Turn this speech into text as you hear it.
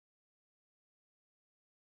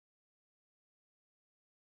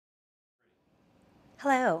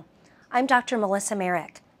Hello, I'm Dr. Melissa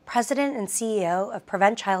Merrick, President and CEO of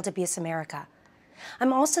Prevent Child Abuse America.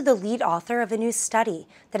 I'm also the lead author of a new study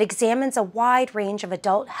that examines a wide range of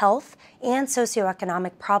adult health and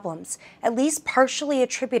socioeconomic problems, at least partially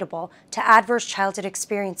attributable to adverse childhood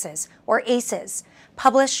experiences, or ACEs,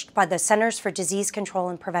 published by the Centers for Disease Control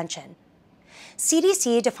and Prevention.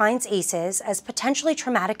 CDC defines ACEs as potentially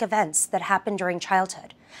traumatic events that happen during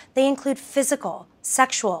childhood. They include physical,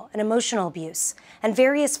 sexual, and emotional abuse, and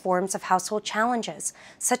various forms of household challenges,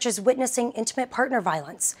 such as witnessing intimate partner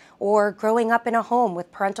violence or growing up in a home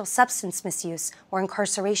with parental substance misuse or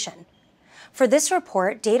incarceration. For this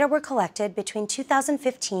report, data were collected between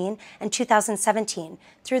 2015 and 2017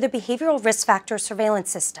 through the Behavioral Risk Factor Surveillance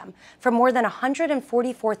System for more than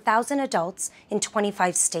 144,000 adults in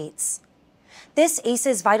 25 states. This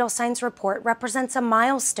ACEs Vital Signs report represents a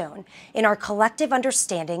milestone in our collective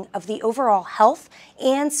understanding of the overall health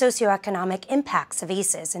and socioeconomic impacts of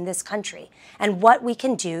ACEs in this country and what we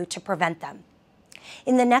can do to prevent them.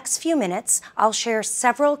 In the next few minutes, I'll share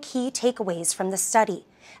several key takeaways from the study,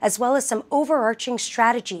 as well as some overarching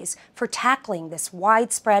strategies for tackling this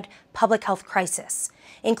widespread public health crisis,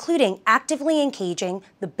 including actively engaging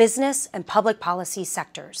the business and public policy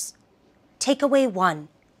sectors. Takeaway 1.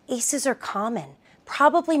 ACEs are common,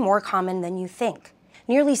 probably more common than you think.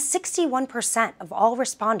 Nearly 61% of all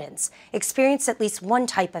respondents experience at least one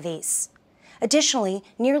type of ACE. Additionally,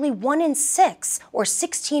 nearly 1 in 6, or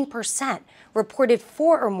 16%, reported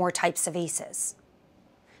 4 or more types of ACEs.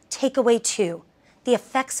 Takeaway 2. The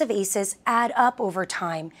effects of ACEs add up over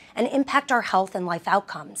time and impact our health and life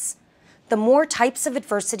outcomes. The more types of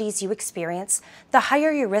adversities you experience, the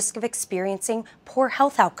higher your risk of experiencing poor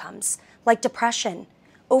health outcomes, like depression,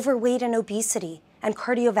 overweight and obesity, and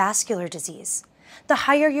cardiovascular disease. The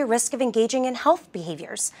higher your risk of engaging in health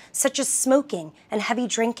behaviors, such as smoking and heavy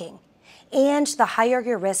drinking, and the higher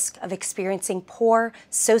your risk of experiencing poor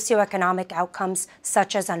socioeconomic outcomes,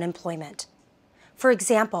 such as unemployment. For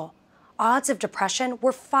example, odds of depression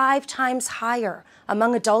were 5 times higher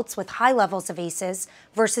among adults with high levels of ACEs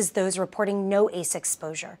versus those reporting no ACE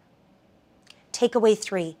exposure. Takeaway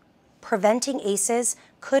 3. Preventing ACEs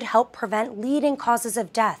could help prevent leading causes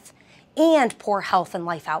of death and poor health and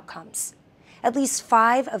life outcomes. At least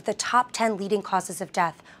 5 of the top 10 leading causes of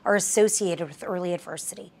death are associated with early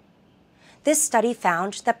adversity. This study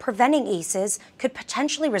found that preventing ACEs could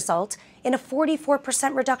potentially result in a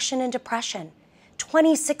 44% reduction in depression,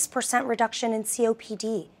 26% reduction in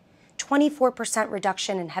COPD, 24%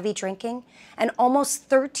 reduction in heavy drinking, and almost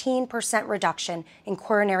 13% reduction in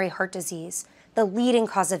coronary heart disease, the leading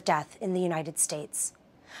cause of death in the United States.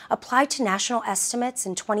 Applied to national estimates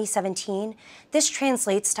in 2017, this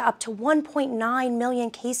translates to up to 1.9 million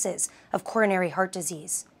cases of coronary heart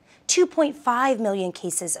disease, 2.5 million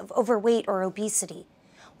cases of overweight or obesity,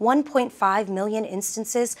 1.5 million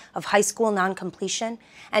instances of high school non-completion,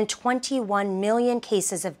 and 21 million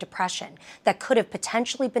cases of depression that could have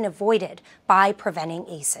potentially been avoided by preventing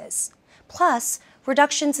ACEs. Plus,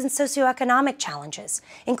 reductions in socioeconomic challenges,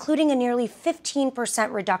 including a nearly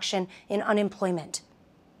 15% reduction in unemployment.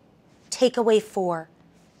 Takeaway 4.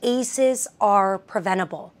 ACEs are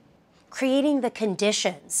preventable. Creating the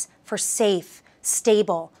conditions for safe,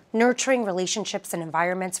 stable, nurturing relationships and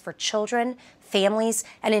environments for children, families,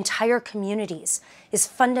 and entire communities is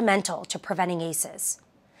fundamental to preventing ACEs.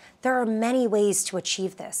 There are many ways to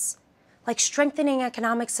achieve this, like strengthening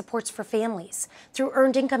economic supports for families through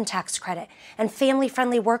earned income tax credit and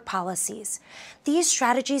family-friendly work policies. These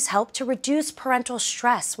strategies help to reduce parental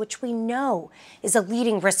stress, which we know is a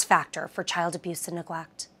leading risk factor for child abuse and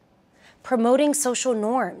neglect. Promoting social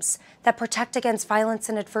norms that protect against violence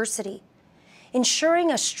and adversity.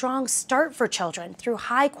 Ensuring a strong start for children through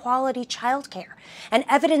high-quality childcare and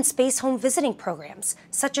evidence-based home visiting programs,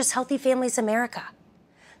 such as Healthy Families America.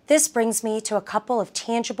 This brings me to a couple of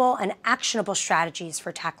tangible and actionable strategies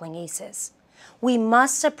for tackling ACEs. We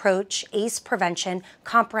must approach ACE prevention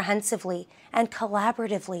comprehensively and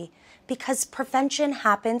collaboratively because prevention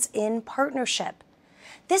happens in partnership.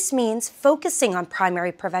 This means focusing on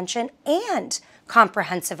primary prevention and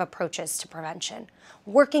comprehensive approaches to prevention,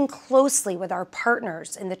 working closely with our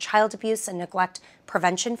partners in the child abuse and neglect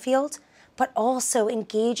prevention field, but also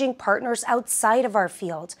engaging partners outside of our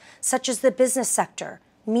field, such as the business sector,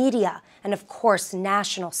 media, and of course,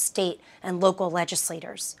 national, state, and local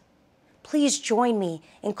legislators. Please join me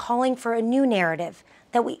in calling for a new narrative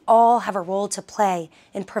that we all have a role to play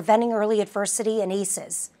in preventing early adversity and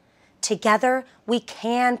ACEs. Together, we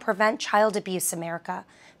can prevent child abuse, America,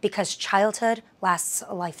 because childhood lasts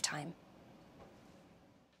a lifetime.